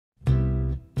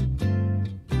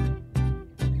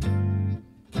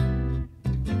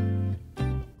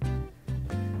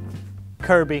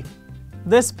Kirby.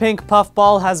 This pink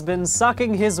puffball has been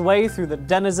sucking his way through the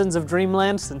denizens of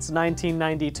Dreamland since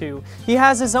 1992. He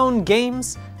has his own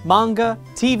games, manga,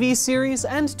 TV series,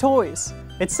 and toys.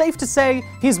 It's safe to say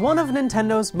he's one of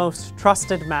Nintendo's most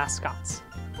trusted mascots.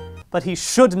 But he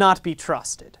should not be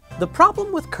trusted. The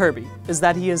problem with Kirby is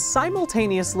that he is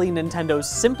simultaneously Nintendo's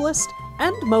simplest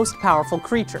and most powerful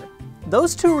creature.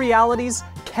 Those two realities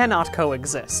cannot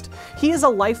coexist. He is a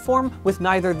life form with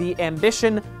neither the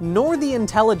ambition nor the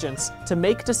intelligence to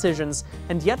make decisions,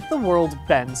 and yet the world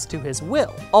bends to his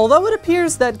will. Although it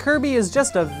appears that Kirby is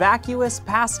just a vacuous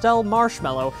pastel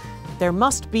marshmallow, there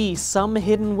must be some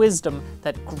hidden wisdom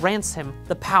that grants him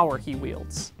the power he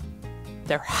wields.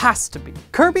 There has to be.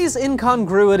 Kirby's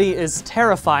incongruity is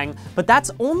terrifying, but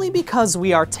that's only because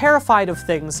we are terrified of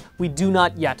things we do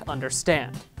not yet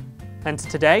understand. And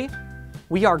today,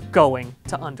 we are going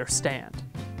to understand.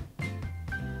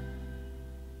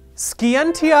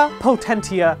 Scientia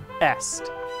potentia est.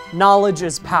 Knowledge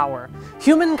is power.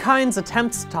 Humankind's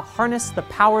attempts to harness the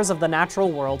powers of the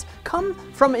natural world come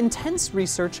from intense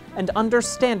research and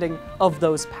understanding of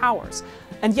those powers.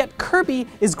 And yet Kirby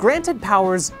is granted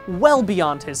powers well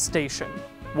beyond his station.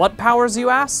 What powers, you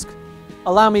ask?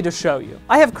 Allow me to show you.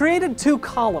 I have created two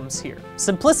columns here,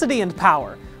 simplicity and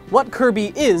power. What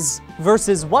Kirby is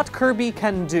versus what Kirby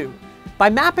can do. By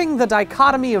mapping the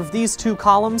dichotomy of these two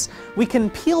columns, we can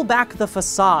peel back the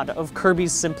facade of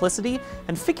Kirby's simplicity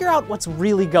and figure out what's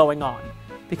really going on.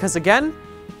 Because again,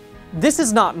 this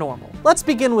is not normal. Let's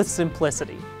begin with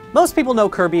simplicity. Most people know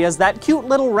Kirby as that cute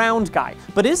little round guy,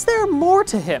 but is there more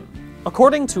to him?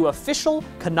 According to official,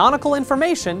 canonical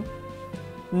information,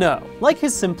 no. Like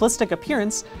his simplistic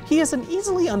appearance, he is an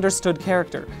easily understood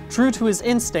character. True to his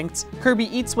instincts, Kirby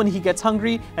eats when he gets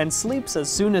hungry and sleeps as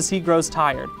soon as he grows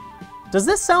tired. Does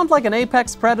this sound like an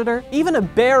apex predator? Even a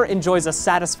bear enjoys a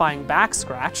satisfying back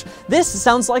scratch. This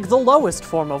sounds like the lowest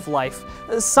form of life.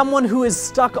 Someone who is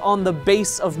stuck on the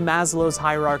base of Maslow's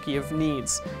hierarchy of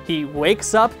needs. He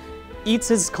wakes up, eats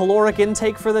his caloric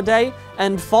intake for the day,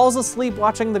 and falls asleep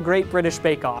watching the Great British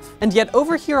Bake Off. And yet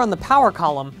over here on the power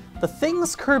column, the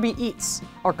things Kirby eats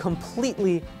are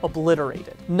completely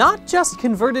obliterated. Not just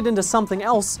converted into something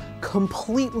else,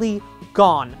 completely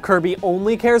gone. Kirby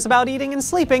only cares about eating and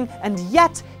sleeping, and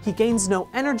yet he gains no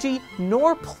energy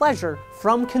nor pleasure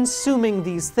from consuming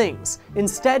these things.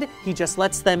 Instead, he just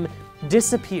lets them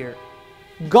disappear,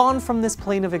 gone from this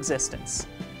plane of existence.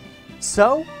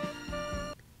 So,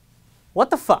 what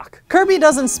the fuck? Kirby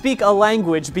doesn't speak a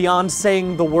language beyond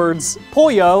saying the words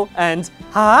Poyo and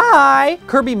hi.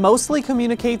 Kirby mostly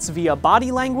communicates via body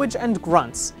language and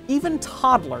grunts. Even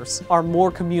toddlers are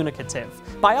more communicative.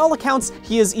 By all accounts,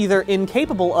 he is either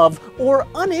incapable of or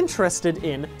uninterested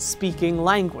in speaking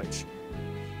language.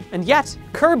 And yet,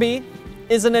 Kirby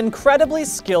is an incredibly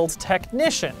skilled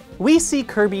technician. We see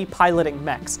Kirby piloting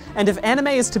mechs, and if anime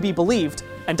is to be believed,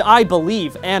 and I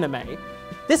believe anime,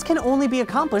 this can only be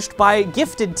accomplished by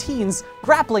gifted teens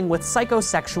grappling with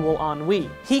psychosexual ennui.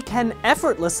 He can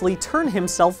effortlessly turn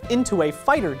himself into a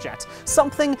fighter jet,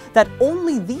 something that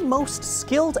only the most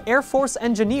skilled Air Force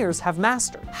engineers have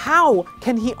mastered. How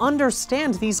can he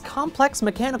understand these complex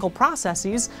mechanical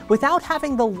processes without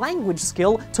having the language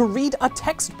skill to read a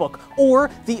textbook or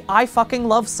the I fucking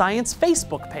love science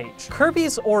Facebook page?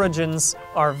 Kirby's origins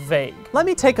are vague. Let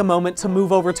me take a moment to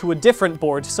move over to a different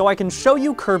board so I can show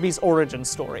you Kirby's origin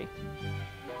story.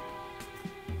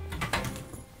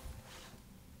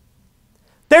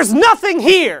 There's nothing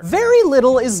here! Very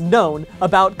little is known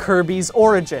about Kirby's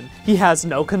origin. He has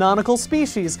no canonical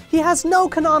species. He has no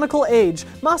canonical age.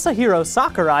 Masahiro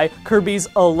Sakurai, Kirby's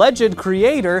alleged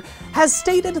creator, has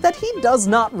stated that he does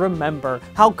not remember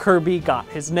how Kirby got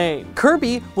his name.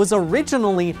 Kirby was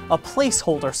originally a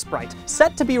placeholder sprite,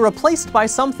 set to be replaced by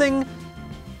something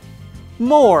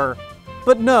more.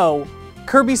 But no,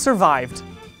 Kirby survived.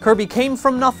 Kirby came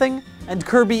from nothing, and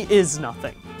Kirby is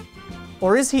nothing.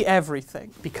 Or is he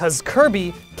everything? Because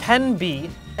Kirby can be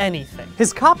anything.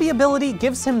 His copy ability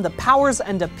gives him the powers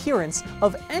and appearance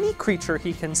of any creature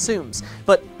he consumes,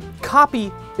 but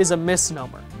copy is a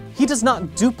misnomer. He does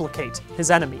not duplicate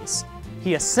his enemies.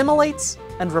 He assimilates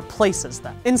and replaces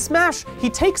them. In Smash,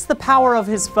 he takes the power of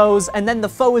his foes and then the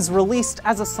foe is released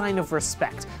as a sign of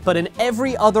respect. But in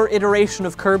every other iteration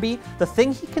of Kirby, the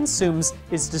thing he consumes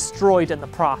is destroyed in the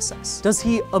process. Does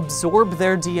he absorb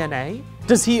their DNA?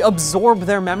 Does he absorb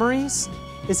their memories?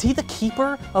 Is he the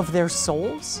keeper of their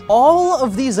souls? All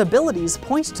of these abilities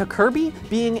point to Kirby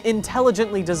being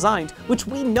intelligently designed, which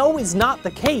we know is not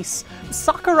the case.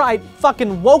 Sakurai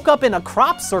fucking woke up in a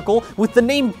crop circle with the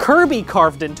name Kirby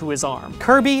carved into his arm.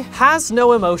 Kirby has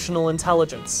no emotional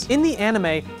intelligence. In the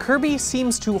anime, Kirby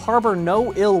seems to harbor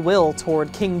no ill will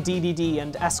toward King Dedede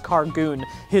and Escargoon,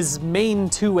 his main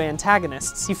two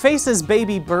antagonists. He faces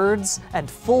baby birds and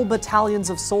full battalions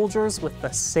of soldiers with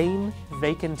the same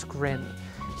vacant grin.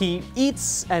 He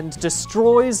eats and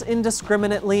destroys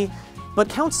indiscriminately, but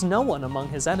counts no one among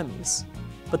his enemies.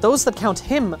 But those that count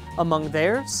him among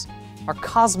theirs are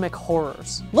cosmic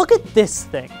horrors. Look at this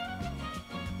thing.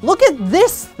 Look at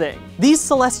this thing! These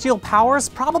celestial powers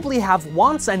probably have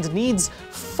wants and needs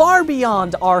far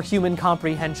beyond our human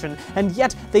comprehension, and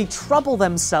yet they trouble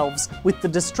themselves with the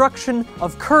destruction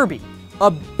of Kirby, a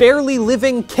barely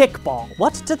living kickball.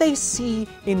 What do they see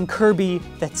in Kirby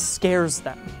that scares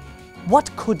them?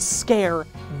 What could scare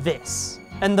this?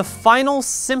 And the final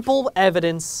simple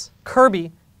evidence,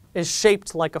 Kirby is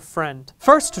shaped like a friend.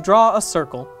 First draw a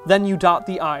circle, then you dot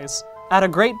the eyes, add a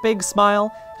great big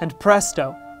smile, and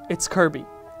presto, it's Kirby.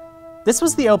 This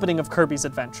was the opening of Kirby's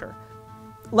adventure.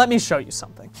 Let me show you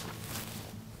something.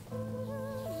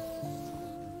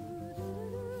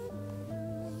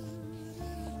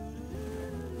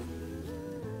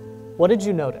 What did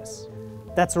you notice?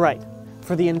 That's right.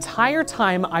 For the entire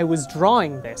time I was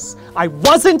drawing this, I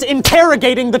wasn't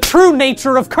interrogating the true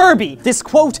nature of Kirby! This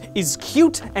quote is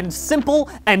cute and simple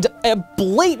and a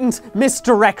blatant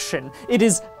misdirection. It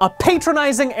is a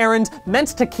patronizing errand meant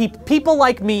to keep people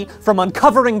like me from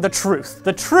uncovering the truth.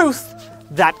 The truth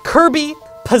that Kirby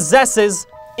possesses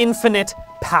infinite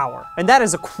power. And that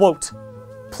is a quote.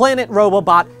 Planet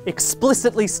Robobot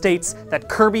explicitly states that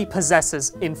Kirby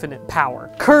possesses infinite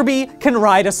power. Kirby can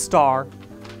ride a star.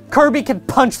 Kirby can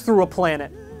punch through a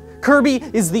planet. Kirby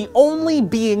is the only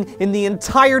being in the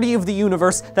entirety of the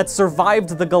universe that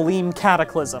survived the Galeem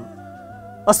cataclysm.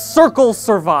 A circle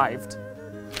survived.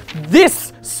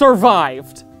 This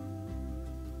survived.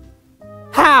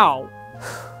 How?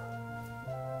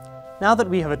 Now that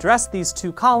we have addressed these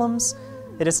two columns,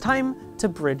 it is time to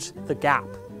bridge the gap.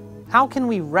 How can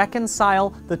we reconcile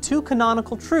the two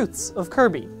canonical truths of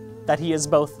Kirby, that he is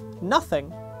both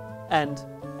nothing and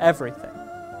everything?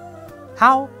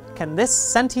 How can this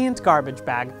sentient garbage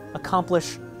bag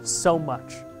accomplish so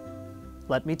much?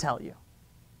 Let me tell you.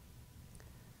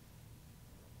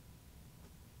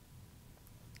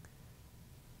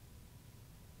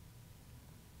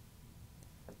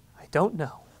 I don't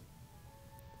know.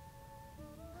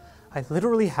 I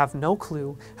literally have no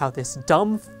clue how this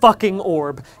dumb fucking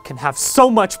orb can have so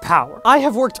much power. I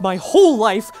have worked my whole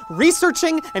life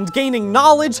researching and gaining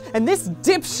knowledge, and this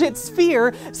dipshit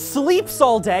sphere sleeps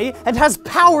all day and has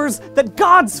powers that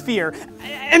gods fear.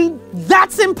 And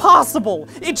that's impossible.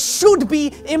 It should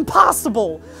be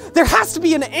impossible. There has to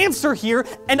be an answer here,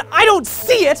 and I don't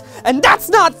see it, and that's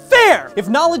not fair! If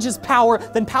knowledge is power,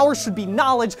 then power should be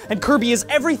knowledge, and Kirby is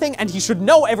everything, and he should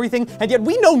know everything, and yet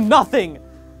we know nothing!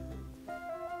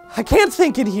 I can't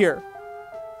think in here.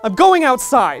 I'm going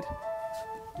outside.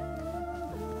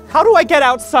 How do I get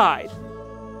outside?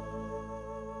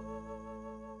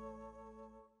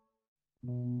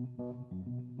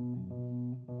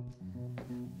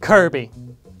 Kirby.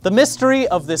 The mystery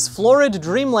of this florid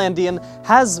Dreamlandian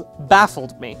has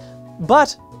baffled me,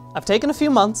 but I've taken a few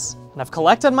months, and I've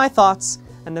collected my thoughts,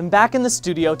 and I'm back in the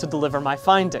studio to deliver my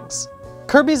findings.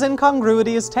 Kirby's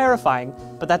incongruity is terrifying,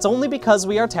 but that's only because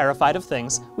we are terrified of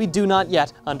things we do not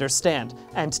yet understand.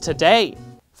 And today,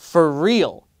 for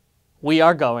real, we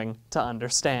are going to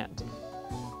understand.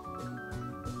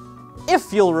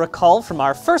 If you'll recall from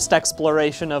our first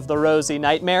exploration of the Rosy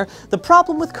Nightmare, the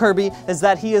problem with Kirby is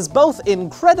that he is both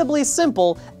incredibly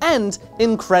simple and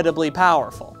incredibly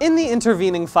powerful. In the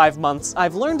intervening 5 months,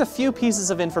 I've learned a few pieces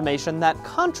of information that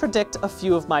contradict a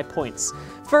few of my points.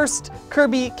 First,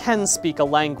 Kirby can speak a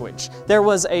language. There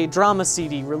was a drama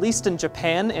CD released in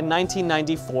Japan in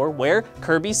 1994 where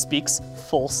Kirby speaks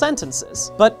full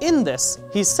sentences. But in this,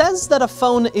 he says that a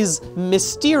phone is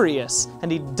mysterious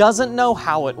and he doesn't know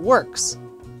how it works.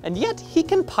 And yet he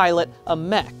can pilot a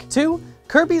mech. 2,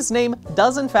 Kirby's name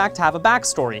does in fact have a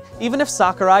backstory, even if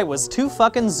Sakurai was too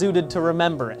fucking zooted to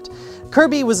remember it.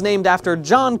 Kirby was named after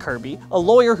John Kirby, a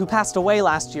lawyer who passed away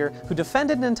last year who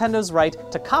defended Nintendo's right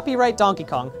to copyright Donkey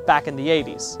Kong back in the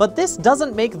 80s. But this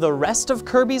doesn't make the rest of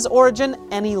Kirby's origin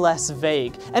any less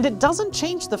vague, and it doesn't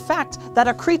change the fact that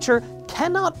a creature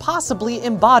cannot possibly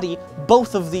embody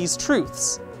both of these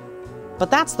truths. But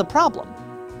that's the problem.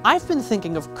 I've been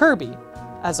thinking of Kirby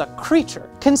as a creature.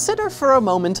 Consider for a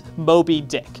moment Moby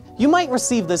Dick. You might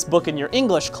receive this book in your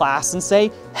English class and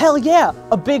say, hell yeah,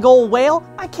 a big ol' whale?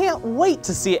 I can't wait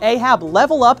to see Ahab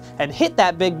level up and hit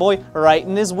that big boy right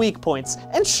in his weak points.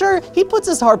 And sure, he puts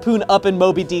his harpoon up in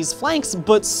Moby D's flanks,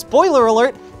 but spoiler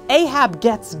alert, Ahab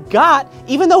gets got,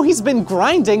 even though he's been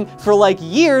grinding for like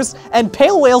years, and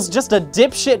Pale Whale's just a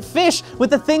dipshit fish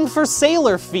with a thing for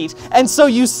sailor feet. And so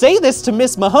you say this to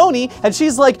Miss Mahoney, and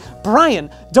she's like,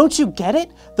 Brian, don't you get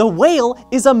it? The whale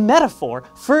is a metaphor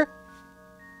for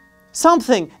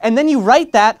something. And then you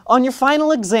write that on your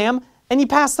final exam, and you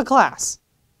pass the class.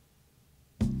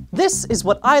 This is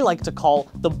what I like to call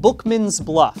the bookman's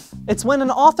bluff. It's when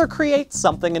an author creates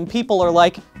something and people are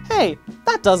like, hey,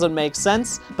 that doesn't make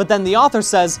sense. But then the author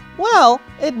says, well,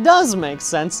 it does make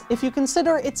sense if you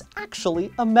consider it's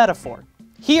actually a metaphor.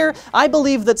 Here, I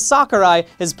believe that Sakurai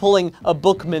is pulling a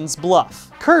bookman's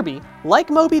bluff. Kirby, like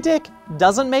Moby Dick,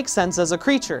 doesn't make sense as a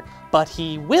creature, but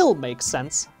he will make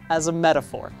sense as a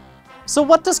metaphor. So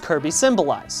what does Kirby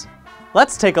symbolize?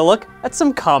 Let's take a look at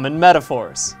some common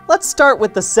metaphors. Let's start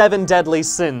with the 7 deadly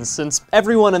sins, since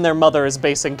everyone and their mother is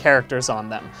basing characters on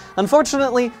them.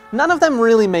 Unfortunately, none of them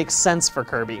really make sense for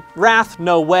Kirby. Wrath,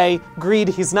 no way. Greed,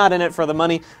 he's not in it for the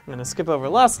money. I'm gonna skip over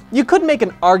lust. You could make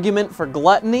an argument for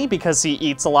gluttony because he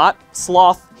eats a lot,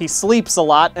 sloth, he sleeps a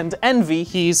lot, and envy,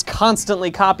 he's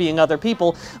constantly copying other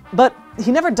people, but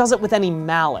he never does it with any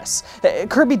malice.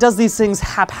 Kirby does these things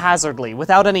haphazardly,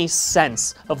 without any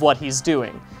sense of what he's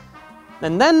doing.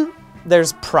 And then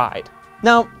there's pride.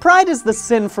 Now, pride is the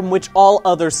sin from which all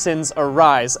other sins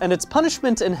arise, and its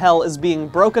punishment in hell is being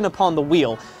broken upon the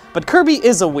wheel. But Kirby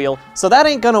is a wheel, so that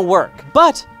ain't gonna work.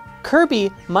 But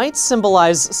Kirby might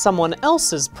symbolize someone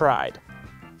else's pride.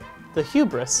 The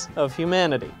hubris of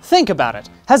humanity. Think about it.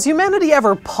 Has humanity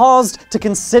ever paused to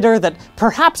consider that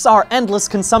perhaps our endless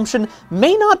consumption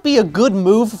may not be a good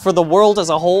move for the world as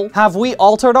a whole? Have we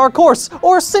altered our course,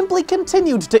 or simply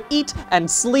continued to eat and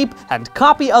sleep and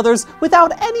copy others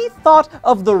without any thought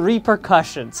of the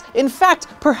repercussions? In fact,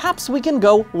 perhaps we can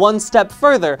go one step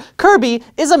further. Kirby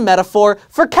is a metaphor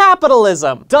for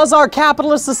capitalism. Does our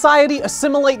capitalist society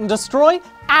assimilate and destroy?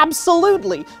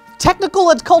 Absolutely. Technical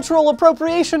and cultural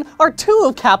appropriation are 2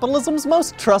 of capitalism's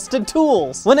most trusted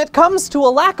tools. When it comes to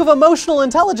a lack of emotional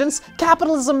intelligence,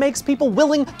 capitalism makes people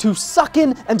willing to suck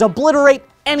in and obliterate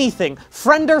anything,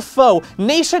 friend or foe,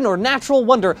 nation or natural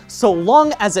wonder, so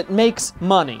long as it makes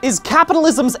money. Is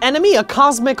capitalism's enemy a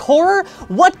cosmic horror?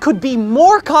 What could be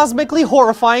more cosmically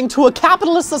horrifying to a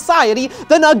capitalist society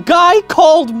than a guy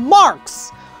called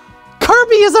Marx?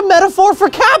 Kirby is a metaphor for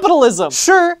capitalism!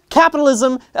 Sure,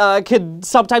 capitalism could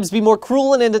sometimes be more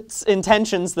cruel in its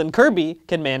intentions than Kirby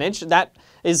can manage.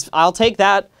 I'll take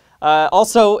that.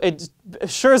 Also, it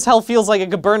sure as hell feels like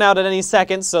it could burn out at any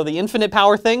second, so the infinite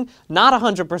power thing, not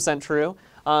 100% true.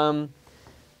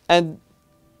 And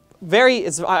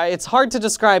it's hard to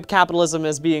describe capitalism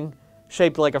as being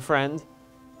shaped like a friend.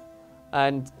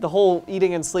 And the whole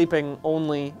eating and sleeping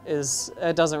only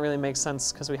it doesn't really make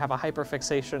sense because we have a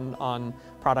hyperfixation on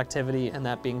productivity and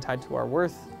that being tied to our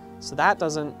worth. So that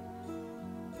doesn't,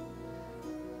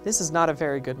 this is not a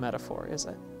very good metaphor, is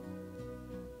it?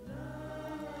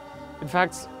 In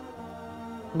fact,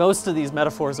 most of these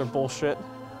metaphors are bullshit,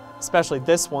 especially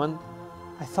this one.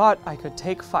 I thought I could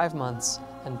take 5 months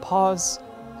and pause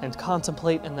and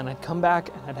contemplate, and then I'd come back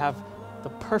and I'd have the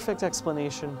perfect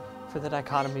explanation for the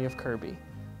dichotomy of Kirby,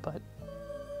 but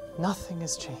nothing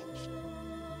has changed.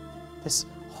 This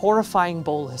horrifying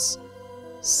bolus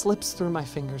slips through my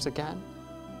fingers again.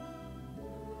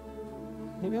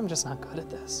 Maybe I'm just not good at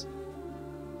this.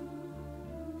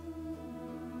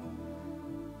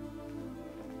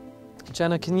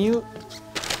 Jenna,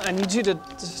 I need you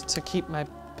to keep my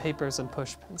papers and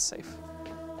push pins safe.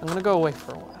 I'm gonna go away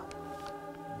for a while.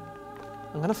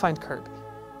 I'm gonna find Kirby.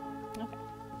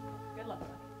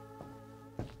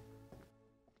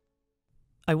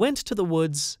 I went to the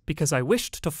woods because I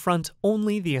wished to front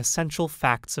only the essential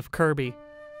facts of Kirby.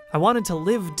 I wanted to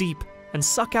live deep and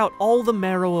suck out all the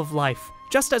marrow of life,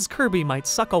 just as Kirby might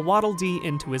suck a Waddle Dee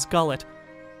into his gullet.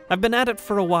 I've been at it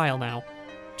for a while now.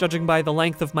 Judging by the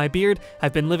length of my beard,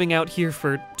 I've been living out here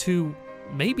for 2,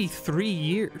 maybe 3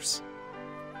 years.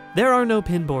 There are no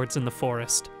pinboards in the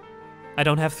forest. I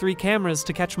don't have 3 cameras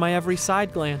to catch my every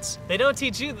side glance. They don't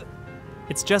teach you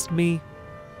It's just me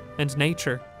and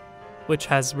nature, which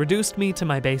has reduced me to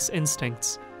my base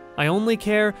instincts. I only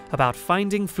care about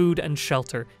finding food and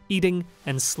shelter, eating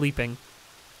and sleeping.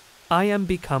 I am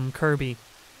become Kirby.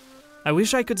 I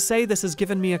wish I could say this has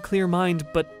given me a clear mind,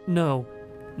 but no.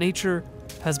 Nature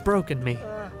has broken me.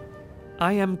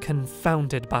 I am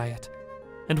confounded by it,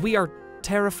 and we are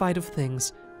terrified of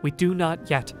things we do not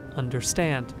yet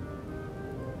understand.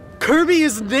 Kirby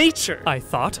is nature, I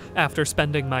thought, after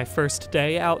spending my first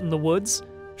day out in the woods.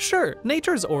 Sure,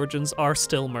 nature's origins are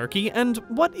still murky, and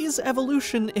what is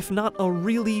evolution if not a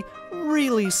really,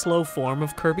 really slow form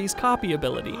of Kirby's copy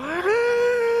ability?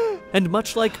 And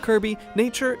much like Kirby,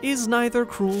 nature is neither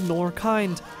cruel nor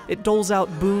kind. It doles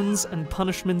out boons and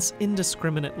punishments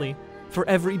indiscriminately. For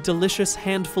every delicious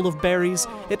handful of berries,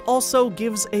 it also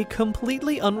gives a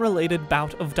completely unrelated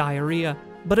bout of diarrhea.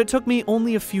 But it took me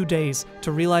only a few days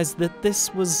to realize that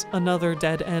this was another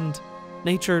dead end.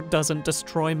 Nature doesn't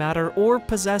destroy matter or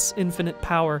possess infinite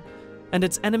power, and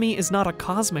its enemy is not a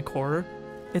cosmic horror,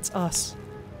 it's us.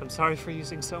 I'm sorry for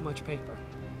using so much paper.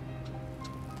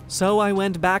 So I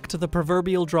went back to the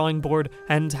proverbial drawing board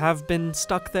and have been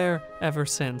stuck there ever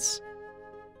since.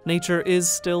 Nature is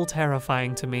still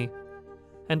terrifying to me,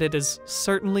 and it is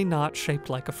certainly not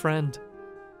shaped like a friend.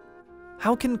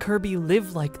 How can Kirby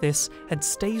live like this and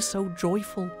stay so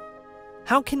joyful?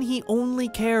 How can he only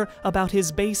care about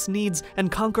his base needs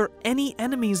and conquer any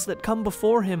enemies that come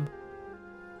before him?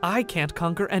 I can't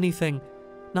conquer anything,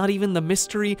 not even the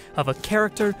mystery of a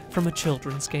character from a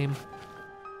children's game.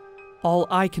 All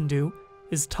I can do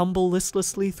is tumble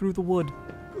listlessly through the wood,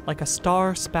 like a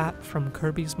star spat from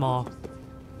Kirby's maw.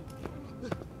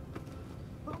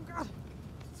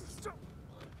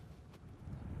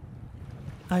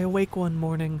 I awake one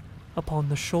morning upon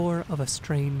the shore of a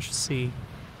strange sea.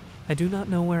 I do not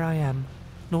know where I am,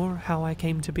 nor how I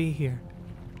came to be here.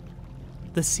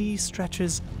 The sea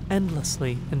stretches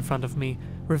endlessly in front of me,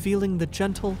 revealing the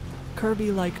gentle,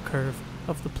 Kirby-like curve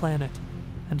of the planet,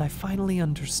 and I finally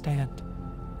understand.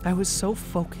 I was so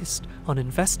focused on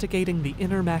investigating the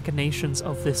inner machinations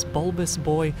of this bulbous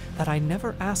boy that I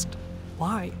never asked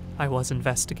why I was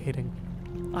investigating.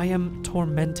 I am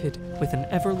tormented with an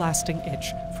everlasting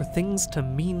itch for things to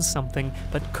mean something,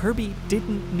 but Kirby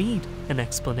didn't need an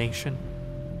explanation.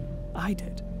 I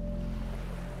did.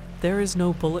 There is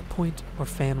no bullet point or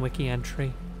fanwiki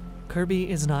entry. Kirby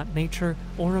is not nature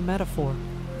or a metaphor.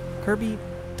 Kirby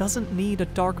doesn't need a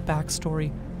dark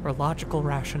backstory or logical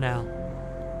rationale.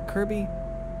 Kirby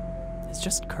is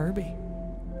just Kirby.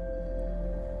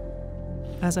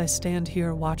 As I stand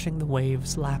here watching the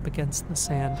waves lap against the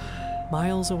sand,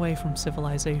 miles away from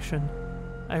civilization,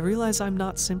 I realize I'm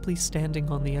not simply standing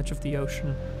on the edge of the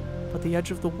ocean, but the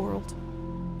edge of the world.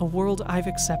 A world I've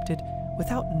accepted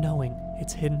without knowing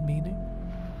its hidden meaning.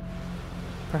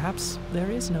 Perhaps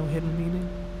there is no hidden meaning.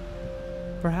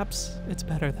 Perhaps it's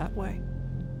better that way.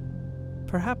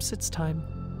 Perhaps it's time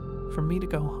for me to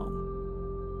go home.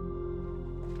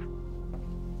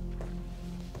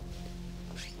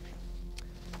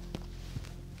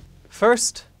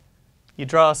 First, you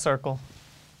draw a circle.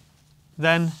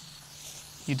 Then,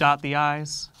 you dot the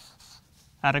I's,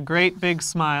 add a great big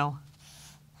smile,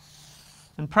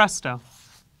 and presto,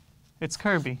 it's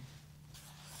Kirby.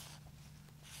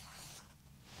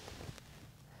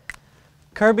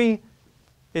 Kirby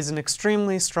is an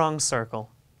extremely strong circle,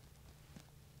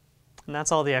 and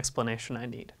that's all the explanation I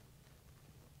need.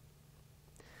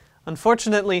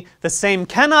 Unfortunately, the same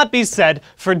cannot be said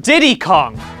for Diddy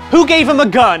Kong. Who gave him a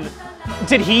gun?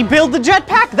 Did he build the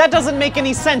jetpack? That doesn't make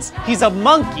any sense. He's a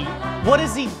monkey. What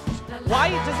is he? Why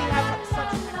does he have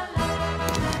such...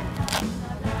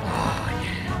 Oh,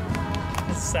 yeah.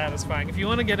 This is satisfying. If you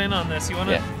want to get in on this, you want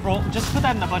to roll... Just put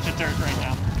that in a bunch of dirt right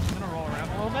now. I'm going to roll around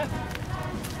a little bit.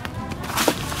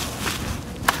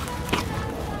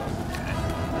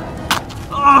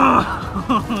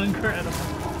 Oh, incredible.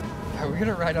 Are we going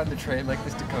to ride on the train like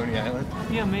this to Coney Island?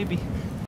 Yeah, maybe.